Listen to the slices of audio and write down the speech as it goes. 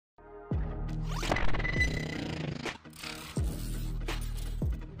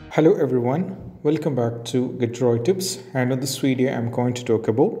Hello everyone, welcome back to GetDroid Tips, and in this video I'm going to talk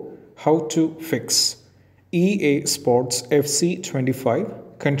about how to fix EA Sports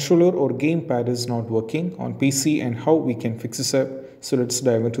FC25 controller or gamepad is not working on PC and how we can fix this up. So let's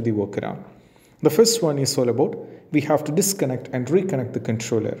dive into the workaround. The first one is all about we have to disconnect and reconnect the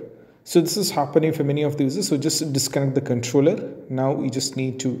controller. So this is happening for many of the users. So just disconnect the controller. Now you just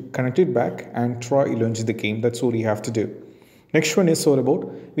need to connect it back and try launch the game. That's all you have to do. Next one is all about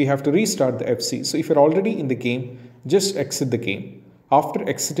we have to restart the FC. So if you're already in the game, just exit the game. After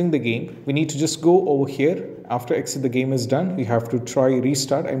exiting the game, we need to just go over here. After exit the game is done, we have to try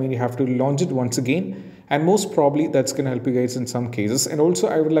restart. You have to launch it once again. And most probably that's going to help you guys in some cases. And also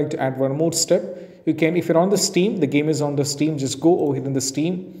I would like to add one more step. You can, if you're on the Steam, the game is on the Steam, just go over here in the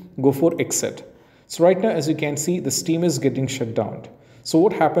Steam, go for exit. So right now, as you can see, the Steam is getting shut down. So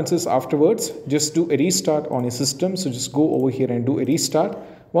what happens is afterwards, just do a restart on your system. So just go over here and do a restart.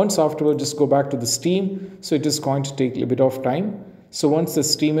 Once afterwards, just go back to the Steam. So it is going to take a little bit of time. So once the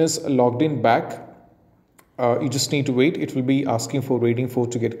Steam is logged in back, you just need to wait. It will be asking for waiting for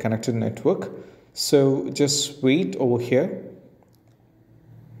to get connected network. So just wait over here.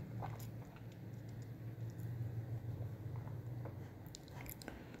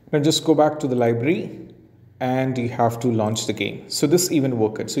 Now just go back to the library and you have to launch the game. So this even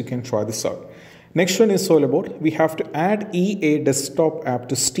worked, so you can try this out. Next one is all about we have to add EA desktop app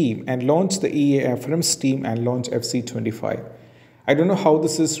to Steam and launch the EA app from Steam and launch FC25. I don't know how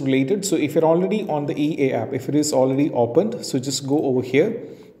this is related. So if you're already on the EA app, if it is already opened, so just go over here,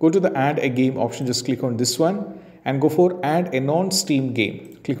 go to the add a game option, just click on this one and go for add a non-Steam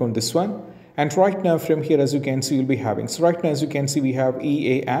game. Click on this one. And right now from here, as you can see, you'll be having. So right now, as you can see, we have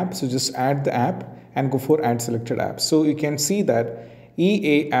EA app. So just add the app and go for add selected app. So you can see that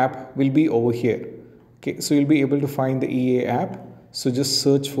EA app will be over here. Okay, so you'll be able to find the EA app. So just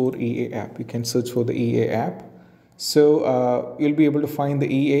search for EA app. You can search for the EA app. So you'll be able to find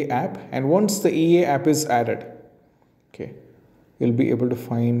the EA app. And once the EA app is added, okay, you'll be able to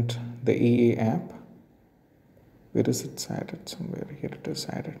find the EA app. Where is it added? Somewhere here it is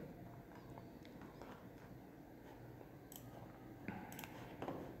added.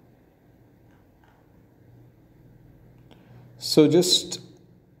 So just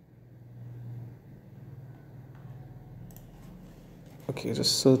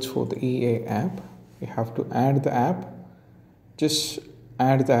search for the EA app. You have to add the app. Just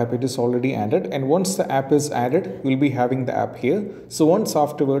add the app. It is already added. And once the app is added, we'll be having the app here. So once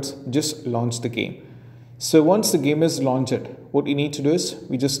afterwards, just launch the game. So once the game is launched, what you need to do is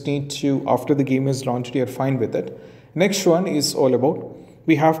we just need to, after the game is launched, you're fine with it. Next one is all about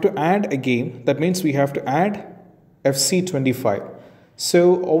we have to add a game. That means we have to add FC25.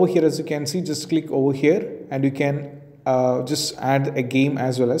 So over here, as you can see, just click over here and you can just add a game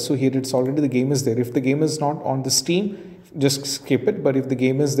as well as. So here it's already the game is there. If the game is not on the Steam, just skip it. But if the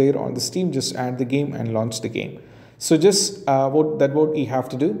game is there on the Steam, just add the game and launch the game. So just what you have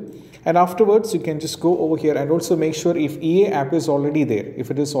to do. And afterwards, you can just go over here and also make sure if EA app is already there.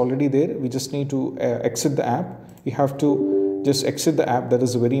 If it is already there, we just need to exit the app. You have to just exit the app. That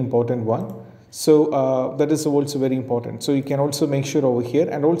is a very important one. So that is also very important. So you can also make sure over here.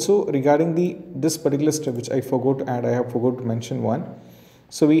 And also regarding this particular step, which I forgot to add, I have forgot to mention one.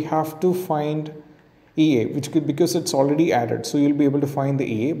 So we have to find EA, because it's already added. So you'll be able to find the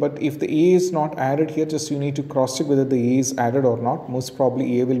EA. But if the EA is not added here, just you need to cross check whether the EA is added or not. Most probably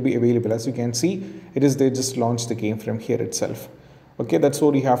EA will be available. As you can see, it is there. Just launch the game from here itself. Okay, that's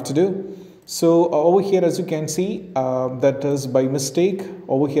what you have to do. So over here, as you can see, that is by mistake.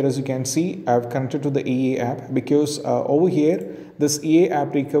 Over here, as you can see, I've connected to the EA app because over here, this EA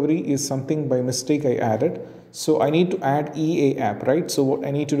app recovery is something by mistake I added. So I need to add EA app, right? So what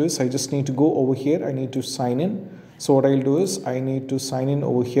I need to do is I just need to go over here. I need to sign in. So what I'll do is I need to sign in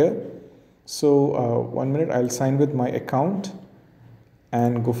over here. So 1 minute, I'll sign with my account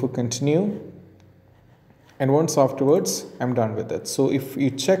and go for continue. And once afterwards, I'm done with it. So if you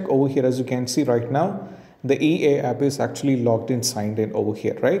check over here, as you can see right now, the EA app is actually logged in, signed in over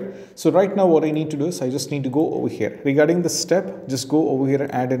here, right? So right now what I need to do is I just need to go over here. Regarding the step, just go over here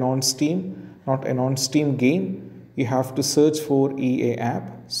and add a non-Steam, not a non-Steam game. You have to search for EA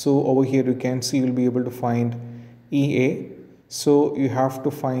app. So over here, you can see you'll be able to find EA. So you have to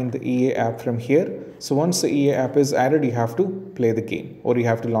find the EA app from here. So once the EA app is added, you have to play the game or you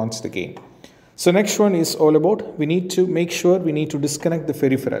have to launch the game. So next one is all about we need to make sure we need to disconnect the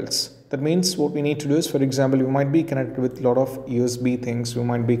peripherals. That means what we need to do is, for example, we might be connected with a lot of USB things. We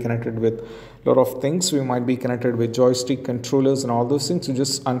might be connected with a lot of things. We might be connected with joystick controllers and all those things. So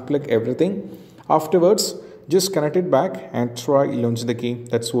just unplug everything. Afterwards, just connect it back and try launch the game.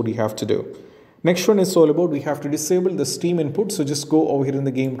 That's what you have to do. Next one is all about we have to disable the Steam input. So just go over here in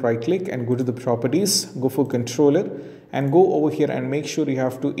the game, right click and go to the properties, go for controller and go over here and make sure you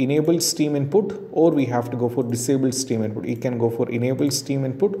have to enable Steam input, or we have to go for disable Steam input. You can go for enable Steam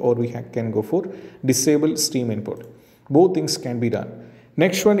input, or we can go for disable Steam input. Both things can be done.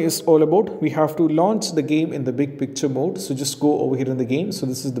 Next one is all about we have to launch the game in the big picture mode. So just go over here in the game. So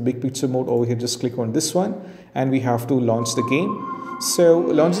this is the big picture mode over here. Just click on this one and we have to launch the game. So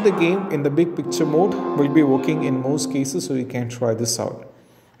launch the game in the big picture mode will be working in most cases. So you can try this out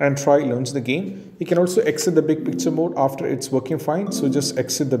and try launch the game. You can also exit the big picture mode after it's working fine. So just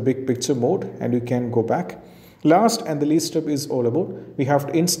exit the big picture mode and you can go back. Last and the least step is all about we have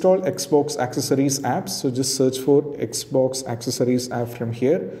to install Xbox accessories apps. So just search for Xbox accessories app from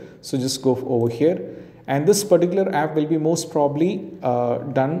here. So just go over here and this particular app will be most probably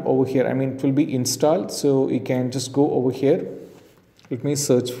done over here. I mean it will be installed. So you can just go over here. Let me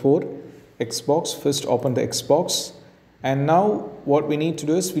search for Xbox. First open the Xbox and now what we need to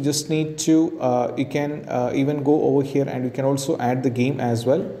do is we just need to you can even go over here and you can also add the game as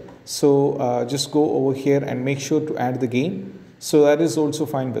well. So just go over here and make sure to add the game. So that is also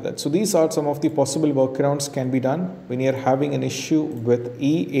fine with it. So these are some of the possible workarounds can be done when you're having an issue with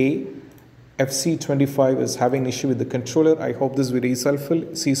EA FC25 is having an issue with the controller. I hope this video is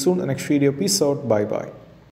helpful. See you soon in the next video. Peace out. Bye bye.